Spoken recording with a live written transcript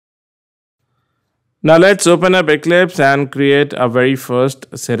Now let's open up Eclipse and create a very first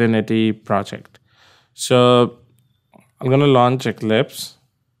Serenity project. So I'm going to launch Eclipse.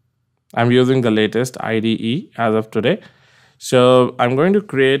 I'm using the latest IDE as of today. So I'm going to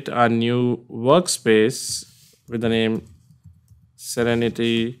create a new workspace with the name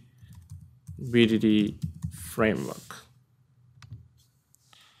Serenity BDD Framework.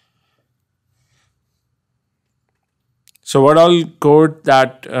 So what all code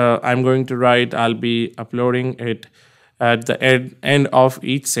that I'm going to write, I'll be uploading it at the end of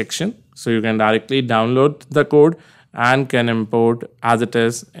each section. So you can directly download the code and can import as it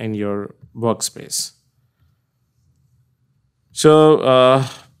is in your workspace. So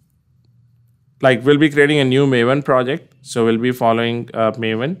like we'll be creating a new Maven project. So we'll be following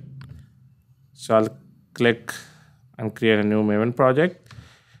Maven. So I'll click and create a new Maven project.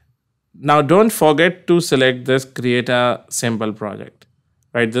 Now don't forget to select this create a simple project,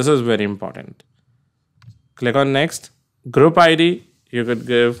 right? This is very important. Click on next. Group ID, you could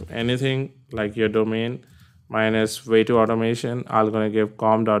give anything like your domain. Mine is way to automation. I'm going to give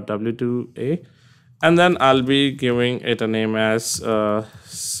com.w2a. And then I'll be giving it a name as,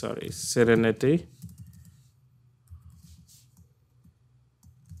 Serenity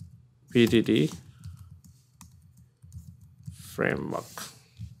BDD Framework.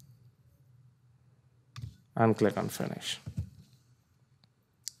 And click on finish.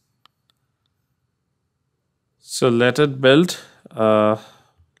 So let it build.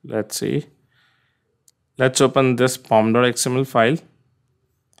 Let's see. Let's open this pom.xml file.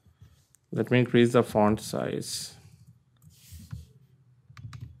 Let me increase the font size.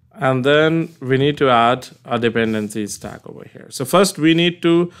 And then we need to add a dependency stack over here. So first we need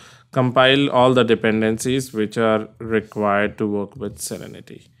to compile all the dependencies which are required to work with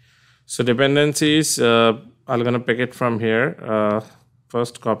Serenity. So dependencies, I'm going to pick it from here.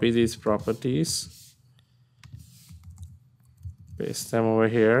 First copy these properties, paste them over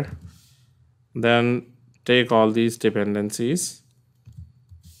here. Then take all these dependencies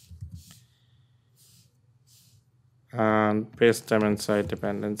and paste them inside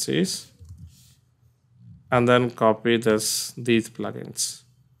dependencies, and then copy these plugins.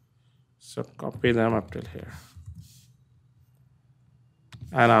 So copy them up till here,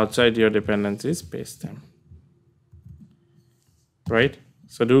 and outside your dependencies paste them, right?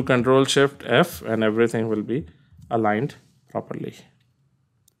 So do Control-Shift-F and everything will be aligned properly.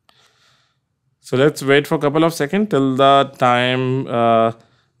 So let's wait for a couple of seconds till the time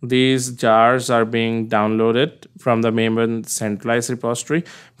these jars are being downloaded from the Maven centralized repository,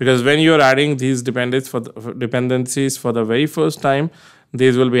 because when you're adding these dependencies for the very first time,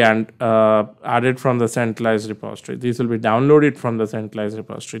 these will be added from the centralized repository. These will be downloaded from the centralized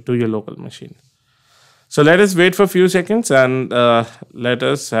repository to your local machine. So let us wait for a few seconds and let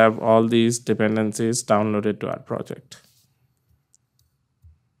us have all these dependencies downloaded to our project.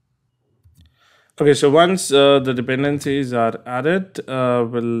 Okay, so once the dependencies are added,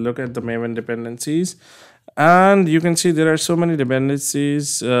 we'll look at the Maven dependencies. And you can see there are so many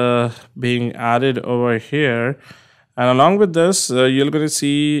dependencies being added over here. And along with this, you're going to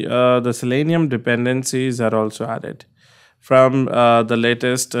see the Selenium dependencies are also added from the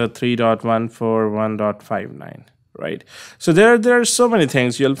latest 3.141.59, right? So there are so many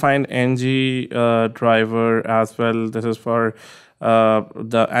things. You'll find ng driver as well. This is for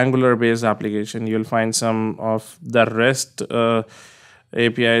the Angular based application. You'll find some of the REST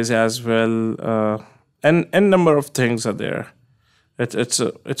APIs as well, and number of things are there. It's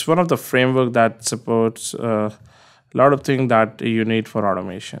one of the framework that supports a lot of things that you need for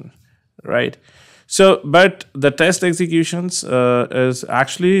automation, right? So, but the test executions is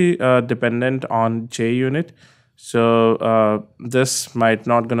actually dependent on JUnit. So this might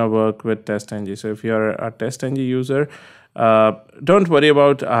not gonna work with TestNG. So if you're a TestNG user, don't worry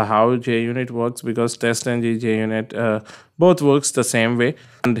about how JUnit works, because TestNG, JUnit both works the same way.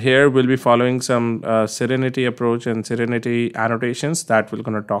 And here we'll be following some Serenity approach and Serenity annotations that we're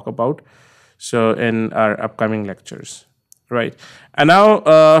going to talk about so in our upcoming lectures, right? And now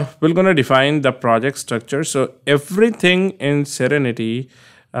we're going to define the project structure. So everything in Serenity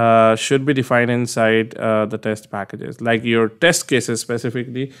should be defined inside the test packages. Like your test cases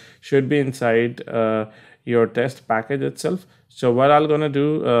specifically should be inside your test package itself. So what I'm gonna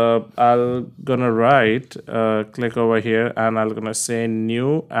do, I'm gonna write, click over here, and I'm gonna say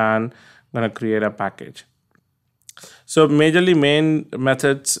new, and I'm gonna create a package. So majorly main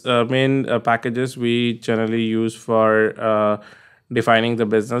methods, main packages we generally use for defining the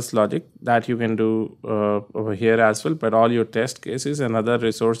business logic that you can do over here as well. But all your test cases and other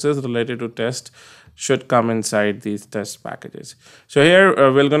resources related to test should come inside these test packages. So here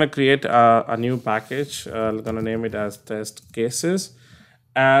we're going to create a new package. We're going to name it as test cases,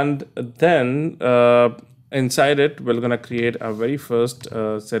 and then inside it we're going to create a very first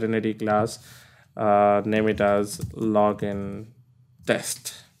Serenity class, name it as login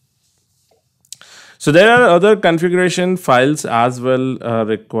test. So there are other configuration files as well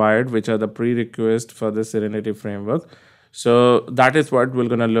required, which are the prerequisite for the Serenity framework. So that is what we're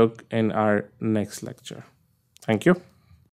going to look in our next lecture. Thank you.